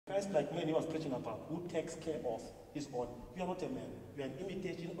nice black man he was preaching about, who takes care of his own. You are not a man. You are an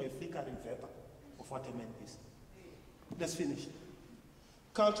imitation or a flickering vapor of what a man is. Let's finish.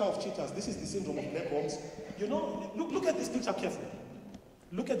 Culture of cheaters. This is the syndrome of black homes. You know, look at this picture carefully.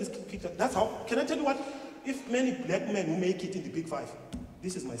 Look at this picture. That's how, can I tell you what? If many black men who make it in the Big Five,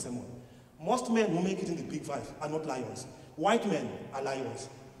 this is my sermon. Most men who make it in the Big Five are not lions. White men are lions.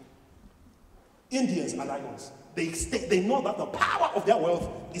 Indians are lions. They know that the power of their wealth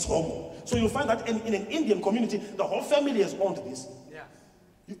is home. So you'll find that in an Indian community, the whole family has owned this. Yeah.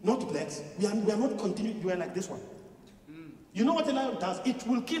 Not blacks. We are not continuing. We are like this one. You know what a lion does? It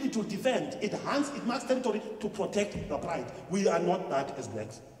will kill, it will defend. It hunts, it marks territory to protect the pride. We are not that as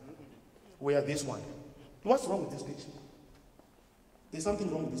blacks. We are this one. What's wrong with this picture? There's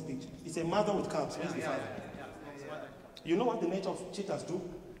something wrong with this picture. It's a mother with calves. Where's the father? You know what the nature of cheaters do?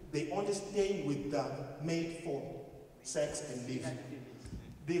 They only stay with the mate for sex and live.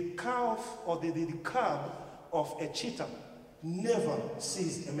 The calf or the cub of a cheater never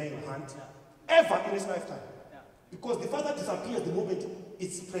sees a male hunt, ever in his lifetime. Because the father disappears the moment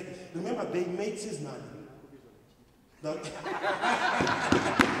it's pregnant. Remember, they mate seasonally. You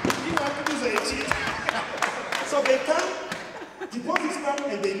have to use a cheat. So they come, deposits come,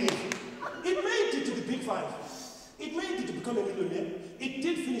 and they leave. It made it to the Big Five. It made it to become a millionaire. It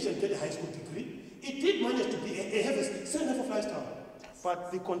did finish and get a high school degree. It did manage to be have a same level of lifestyle.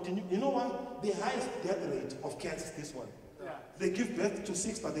 But they continue. You know why? The highest death rate of cats is this one. They give birth to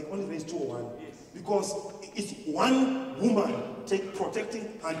 6, but they only raise 2 or 1. Because it's one woman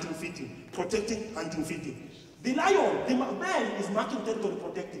protecting, hunting, feeding. Protecting, hunting, feeding. The lion, the man is marking territory,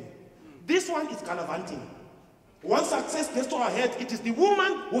 protecting. This one is gallivanting. Once success gets to her head, it is the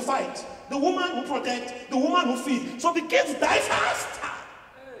woman who fights, the woman who protects, the woman who feeds. So the kids die fast.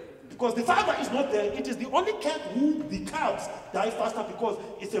 Because the father is not there. It is the only cat who the calves die faster because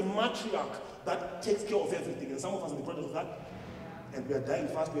it's a matriarch that takes care of everything. And some of us are the product of that. And we are dying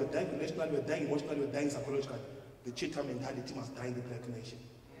fast, we are dying relationally, we are dying emotionally, we are dying psychologically. The cheater mentality must die in the black nation.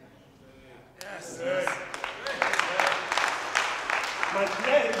 Yes. My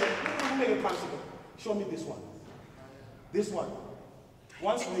prayer is, make it possible. Show me this one. This one.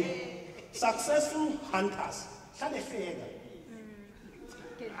 Once we successful hunters.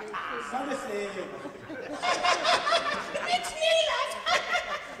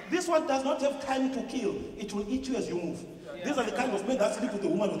 This one does not have time to kill. It will eat you as you move. These are the kind of men that sleep with the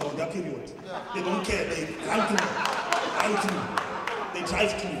woman on their period. They don't care. They run through. They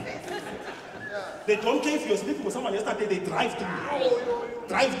drive through. They don't care if you're sleeping with someone yesterday. They drive through.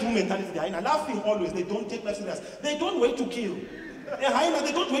 Drive through mentality. They are laughing always. They don't take life serious. They don't wait to kill.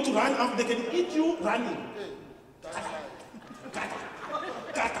 They don't wait to run after. They can eat you running.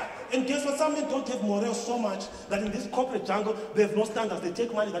 And guess what? Some men don't have morale so much that in this corporate jungle, they have no standards. They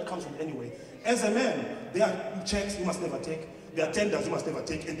take money that comes from anywhere. As a man, there are checks you must never take. There are tenders you must never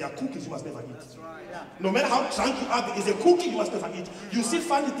take. And there are cookies you must never eat. No matter how drunk you are, there is a cookie you must never eat. You see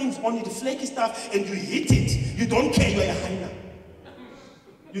funny things on it, flaky stuff, and you hit it. You don't care. You are a hyena.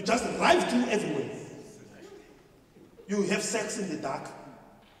 You just drive through everywhere. You have sex in the dark.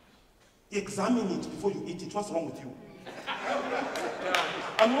 Examine it before you eat it. What's wrong with you?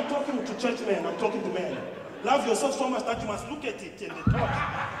 I'm not talking to church men, I'm talking to men. Love yourself so much that you must look at it and the thought.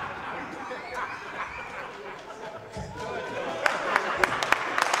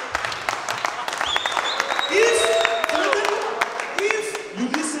 If you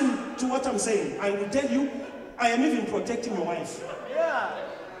listen to what I'm saying, I will tell you, I am even protecting your wife.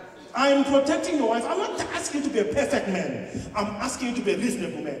 I am protecting your wife. I'm not asking you to be a perfect man. I'm asking you to be a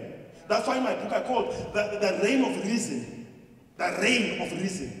reasonable man. That's why my book I called the Reign of Reason. The reign of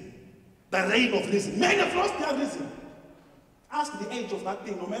reason. The reign of reason. Men have lost their reason. Ask the age of that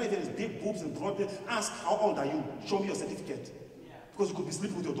thing. No matter if there is big boobs and broad, ask how old are you? Show me your certificate. Because you could be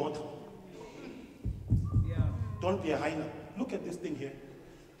sleeping with your daughter. Don't be a hyena. Look at this thing here.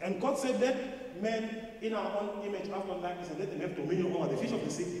 And God said, let men in our own image, after likeness, and let them have dominion over the fish of the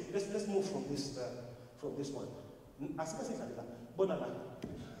sea. Let's move from this one.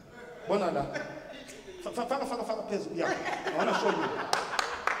 Bonana. Yeah, I want to show you.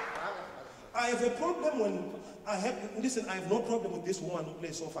 I have a problem when I have no problem with this woman who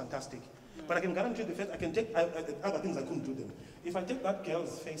plays so fantastic. But I can guarantee you the fact I can take other things I couldn't do them. If I take that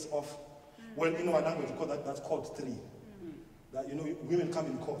girl's face off, well, in our language we call that's called 3. That, you know, women come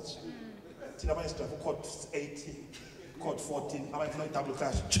in courts. Tinaba is court 18, court 14. I might not double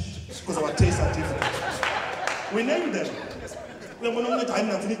clash because our tastes are different. We name them. We are going to time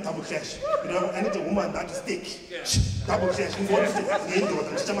to need double clash. You know, I need a woman that is thick. Double clash. We want to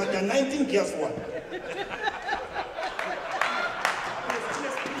there are 19 girls for one.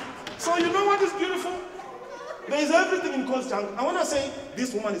 you know what is beautiful? There is everything in constant. I want to say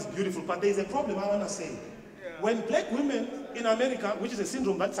this woman is beautiful, but there is a problem I want to say. When black women in America, which is a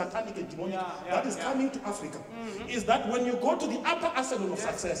syndrome that's satanic and demonic, that is coming to Africa, is that when you go to the upper arsenal of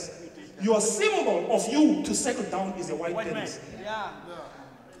success, your symbol of you to settle down is a white penis.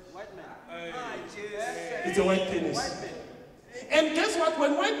 White man. It's a white penis. And guess what?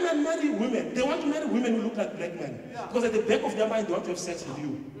 When white men marry women, they want to marry women who look like black men. Because at the back of their mind, they want to have sex with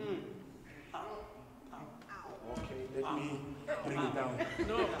you. Okay, let me bring it down.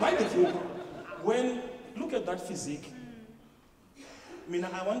 By the way, look at that physique. I mean,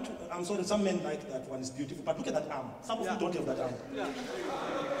 I'm sorry, some men like that one, it's beautiful, but look at that arm. Some of you don't have that arm.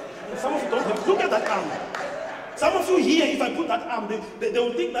 Some of you don't have, look at that arm. Some of you here, if I put that arm, they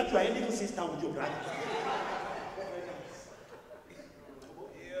will think that you are a little sister with your brother.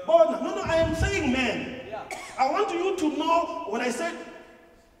 Oh, no, I am saying men. I want you to know, when I said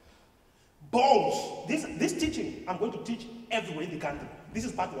balls, this teaching, I'm going to teach everywhere in the country. This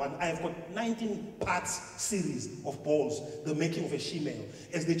is part 1. I have got 19 parts series of balls, the making of a she-male,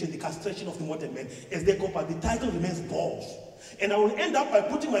 as they change the castration of the modern man, as they go by, the title remains balls. And I will end up by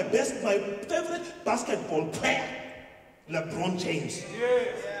putting my favorite basketball player, LeBron James,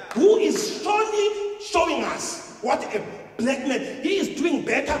 who is surely showing us what a black man, he is doing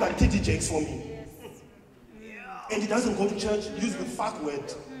better than T.D. Jakes for me. And he doesn't go to church, use the fuck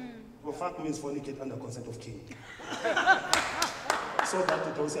word. Well, fuck means fornicate under consent of king. So that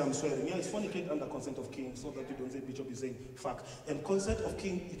you don't say I'm swearing. Yeah, it's fornicate under consent of king, so that you don't say bishop is saying fuck. And consent of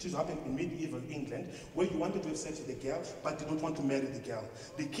king, it used to happen in medieval England, where you wanted to have sex with a girl, but you don't want to marry the girl.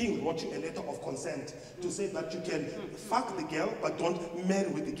 The king wrote you a letter of consent to say that you can fuck the girl, but don't marry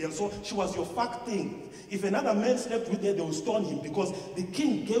with the girl. So she was your fuck thing. If another man slept with her, they will stone him, because the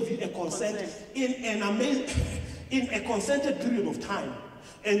king gave you a consent in a consented period of time.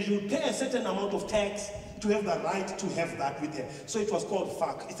 And you pay a certain amount of tax to have the right to have that with her. So it was called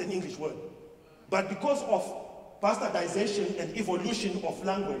fuck. It's an English word. But because of bastardization and evolution of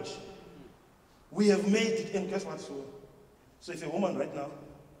language, we have made it, and guess what? So if a woman right now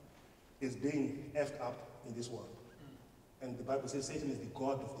is being effed up in this world, and the Bible says Satan is the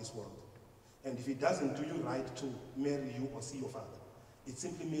god of this world, and if he doesn't do you right to marry you or see your father, it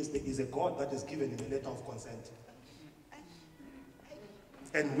simply means there is a God that is given in a letter of consent.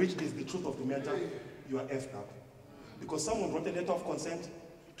 And which is the truth of the matter, you are effed up. Because someone wrote a letter of consent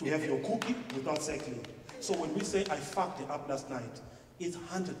to have your cookie without settling. So when we say, I fucked her up last night, it's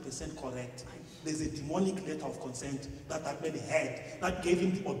 100% correct. There's a demonic letter of consent that man had that gave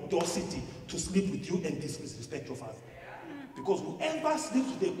him the audacity to sleep with you and disrespect your father. Because whoever sleeps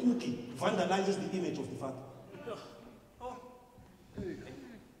with a cookie vandalizes the image of the father.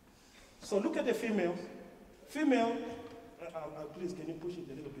 So look at the female. Please, can you push it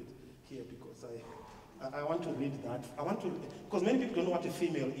a little bit here, because I want to read that. Because many people don't know what a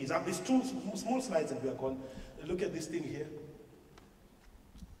female is. There's 2 small slides and we are gone. Look at this thing here.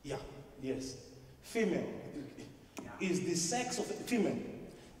 Yes. Female is the sex of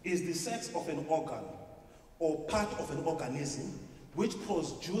an organ or part of an organism which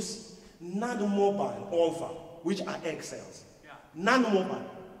produce non-mobile ova, which are egg cells. Non-mobile.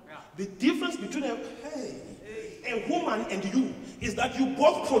 The difference between a woman and you is that you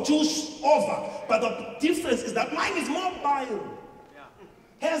both produce ova, but the difference is that mine is mobile.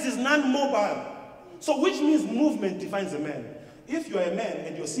 Hers is non-mobile. So which means movement defines a man. If you're a man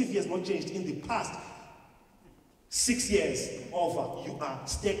and your CV has not changed in the past 6 years over, you are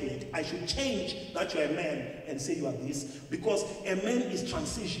stagnant. I should change that you're a man and say you are this, because a man is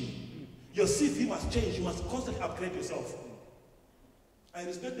transition. Your CV must change. You must constantly upgrade yourself. I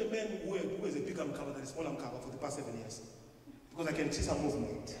respect the man who has a big Amaqhawe that is small Amaqhawe for the past 7 years, because I can see some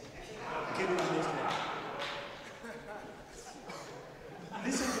movement.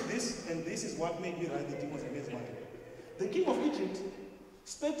 Listen to this, and this is what made me write the demons against market. The king of Egypt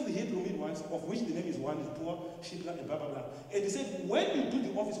spoke to the Hebrew midwives, of which the name is one, is poor, Shipla, and blah, blah, blah. And he said, when you do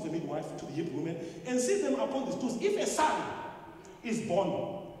the office of a midwife to the Hebrew women and sit them upon the stools, if a son is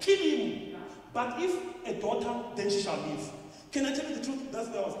born, kill him. But if a daughter, then she shall live. Can I tell you the truth? That's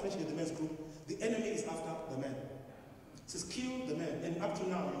why I was preaching in the men's group. The enemy is after the man. It says, kill the man. And up to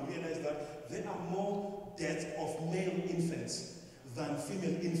now, you realize that there are more deaths of male infants than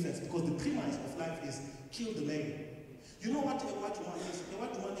female infants, because the premise of life is kill the male. You know what a white woman is? A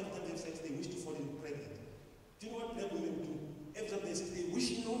white woman, every time they have sex, they wish to fall in pregnant. Do you know what black women do? Every time they have sex, they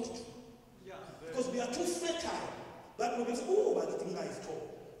wish not to. Because we are too fertile. Black women say, oh, but the thing is tall.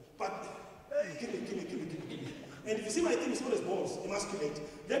 But, kill me. And if you see my thing is not as balls, emasculate,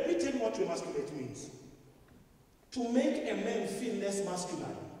 let me tell you what to emasculate means. To make a man feel less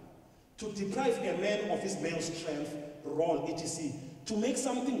masculine, to deprive a man of his male strength, role, etc., to make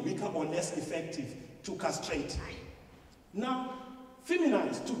something weaker or less effective, to castrate. Now,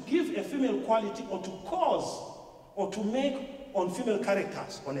 feminize, to give a female quality or to cause or to make on female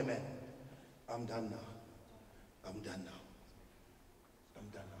characters on a man. I'm done now. I'm done now. I'm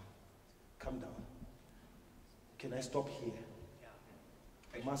done now. Calm down. Can I stop here?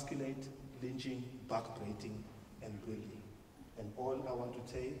 Emasculate, lynching, backbiting, and bullying. And all I want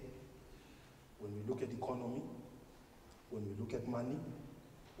to say, when we look at economy, when we look at money,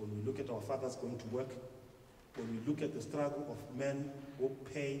 when we look at our fathers going to work, when we look at the struggle of men who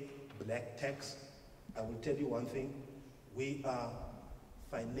pay black tax, I will tell you one thing, we are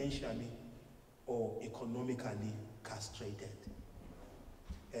financially or economically castrated.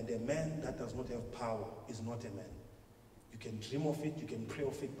 And a man that does not have power is not a man. You can dream of it, you can pray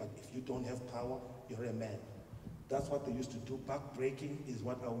of it, but if you don't have power, you're a man. That's what they used to do. Backbreaking is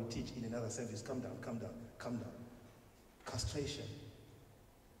what I will teach in another service. Come down, come down, come down. Castration.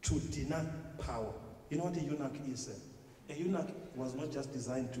 To deny power. You know what a eunuch is? A eunuch was not just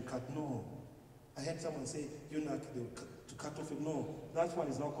designed to cut, no. I heard someone say, eunuch, to cut off it. No, that one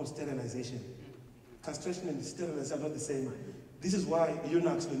is now called sterilization. Castration and sterilization are not the same. This is why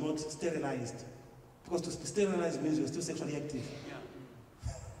eunuchs were not sterilized. Because to sterilize means you're still sexually active. Yeah.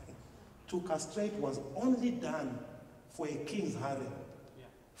 To castrate was only done for a king's harem,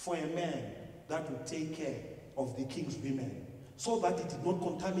 for a man that would take care of the king's women, so that it did not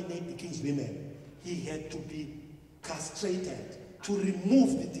contaminate the king's women. He had to be castrated to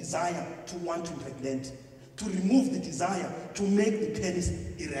remove the desire to want to impregnate, to remove the desire to make the penis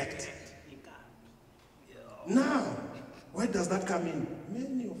erect. Now, where does that come in?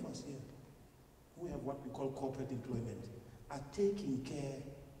 Many of us here, who have what we call corporate employment, are taking care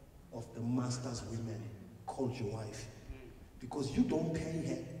of the master's women, called your wife. Because you don't pay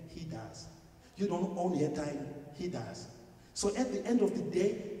her, he does. You don't own her time, he does. So at the end of the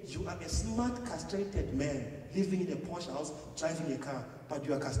day, you are a smart, castrated man living in a posh house, driving a car, but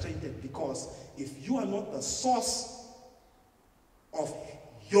you are castrated because if you are not the source of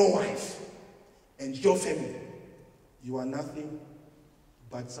your wife and your family, you are nothing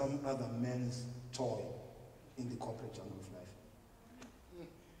but some other man's toy in the corporate jungle of life.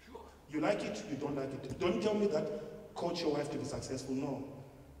 You like it, you don't like it. Don't tell me that coach your wife to be successful. No,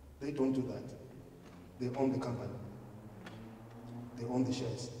 they don't do that. They own the company. They own the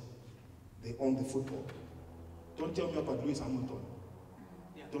shares. They own the football. Don't tell me about Lewis Hamilton.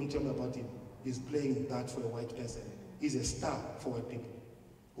 Yeah. Don't tell me about him. He's playing that for a white person. He's a star for white people.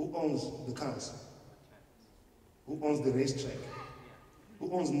 Who owns the cars? Who owns the racetrack?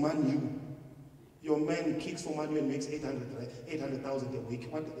 Who owns Man U? Your man kicks for Man U and makes 800,000 a week.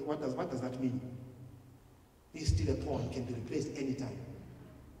 What does that mean? He's still a pawn, can be replaced anytime.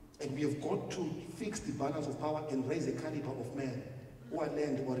 And we have got to fix the balance of power and raise the caliber of men who are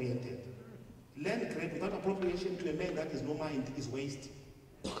land-oriented. Land grab without appropriation to a man that has no mind is waste.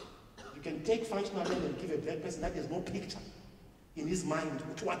 You can take functional land and give a black person that has no picture in his mind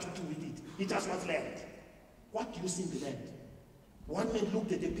what to do with it. He just wants land. What do you see in the land? One man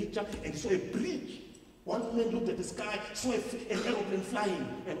looked at the picture and saw a bridge. One man looked at the sky, saw an aeroplane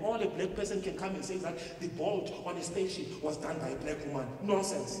flying, and all a black person can come and say that the bolt on a spaceship was done by a black woman.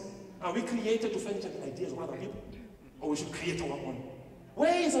 Nonsense. Are we created to furnish ideas of other people? Or we should create our own?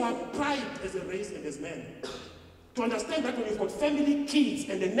 Where is our pride as a race and as men? To understand that when you've got family, kids,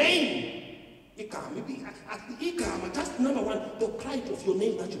 and the name, just number one, the pride of your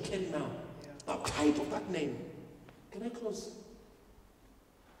name that you carry now. The pride of that name. Can I close?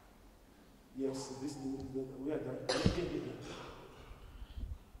 Yes, we are done.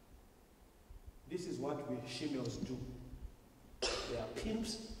 This is what we shemales do. They are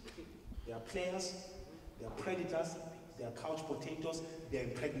pimps, they are players, they are predators, they are couch potatoes, they are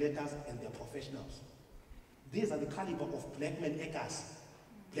impregnators, and they are professionals. These are the caliber of black men acres,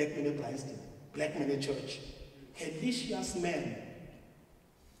 black men at Bryanston, black men at church, hellacious men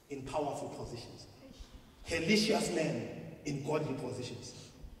in powerful positions, hellacious men in godly positions.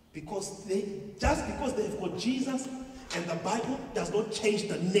 Because just because they've got Jesus and the Bible does not change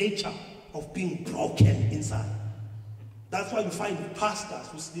the nature of being broken inside. That's why you find pastors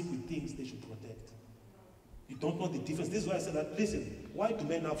who sleep with things they should protect. You don't know the difference. This is why I said that, listen, why do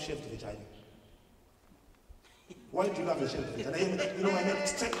men have shaved vagina? Why do you have a shaved vagina? You know,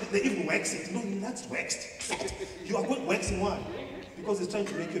 they even wax it. No, that's waxed. You are going waxing why? Because he's trying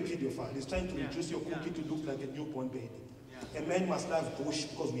to make you a pedophile. He's trying to reduce your cookie to look like a newborn baby. A man must have bush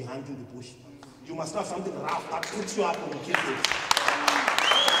because we hunt in the bush. You must have something rough that puts you up on the kidneys.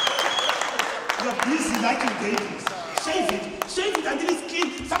 You are busy liking babies. Shave it until it's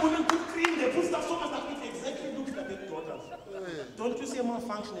clean. Some women could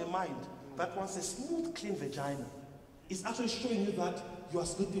functioning mind that wants a smooth, clean vagina is actually showing you that you are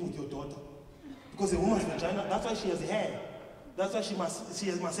sleeping with your daughter. Because a woman's vagina, that's why she has hair. That's why she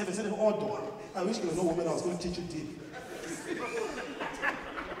must have a certain order. I wish there was no woman I was going to teach you deep.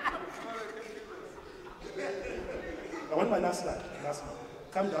 I want my last slide. Last one.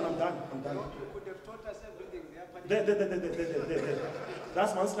 Calm down, I'm done. You could have taught us everything There.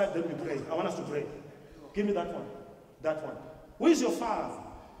 That's one slide, then we pray. I want us to pray. Give me that one. That one. Who is your father?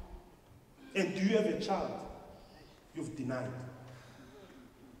 And do you have a child you've denied?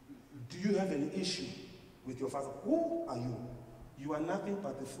 Do you have an issue with your father? Who are you? You are nothing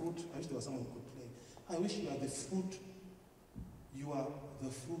but the fruit. I wish there was someone who could play. I wish you are the fruit. You are the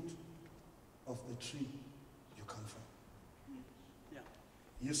fruit of the tree you come from. Yeah.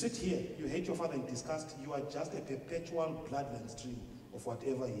 You sit here, you hate your father in disgust, you are just a perpetual bloodline stream of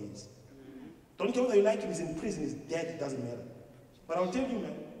whatever he is. Don't care whether you like him, he's in prison, he's dead, it doesn't matter. But I'll tell you,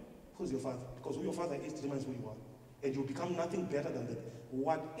 man, who's your father? Because who your father is determines who you are. And you'll become nothing better than that.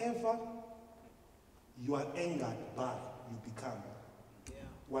 Whatever you are angered by, you become. Yeah.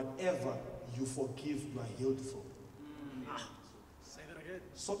 Whatever you forgive, you are healed from. Say that again.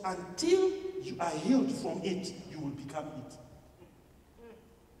 So until you are healed from it, you will become it.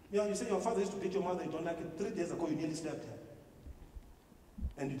 Yeah, you say your father used to beat your mother, you don't like it. 3 days ago, you nearly slapped her.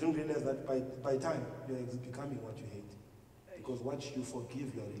 And you don't realize that by time, you're becoming what you hate. Because what you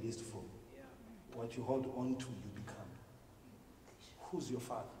forgive, you are released from. Yeah. What you hold on to, you become. Who's your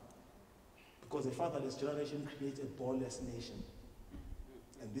father? Because a fatherless generation creates a born-less nation.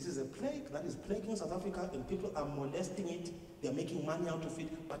 And this is a plague that is plaguing South Africa, and people are molesting it, they're making money out of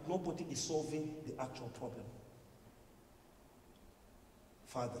it, but nobody is solving the actual problem.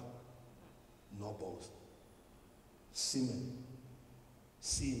 Father, no balls. Seamen,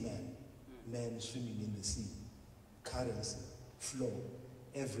 seaman, man swimming in the sea, currency, flow,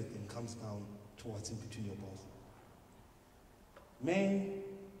 everything comes down to what's in between your balls. May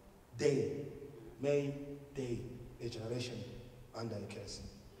day, a generation under a curse.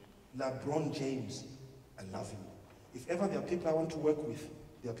 LeBron James, I love him. If ever there are people I want to work with,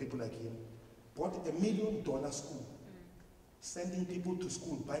 there are people like him. Bought $1 million school, sending people to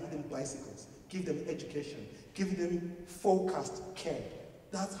school, buying them bicycles, give them education, give them focused care.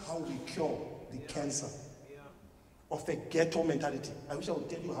 That's how we cure the cancer of a ghetto mentality. I wish I would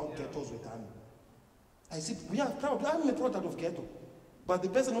tell you how ghettos were done. I said, we are proud. I'm a product of ghetto. But the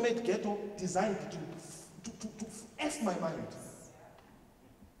person who made ghetto designed to F my mind.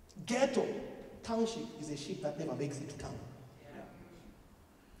 Ghetto, township, is a ship that never makes it to town.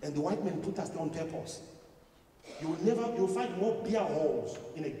 And the white men put us there on purpose. You'll find more beer halls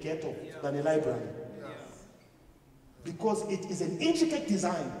in a ghetto than a library. Because it is an intricate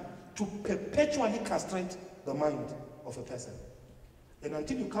design to perpetually castrate the mind of a person. And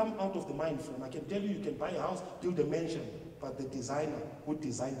until you come out of the mind frame, I can tell you, you can buy a house, build a mansion, but the designer who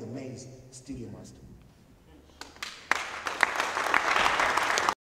designed the maze, still you must.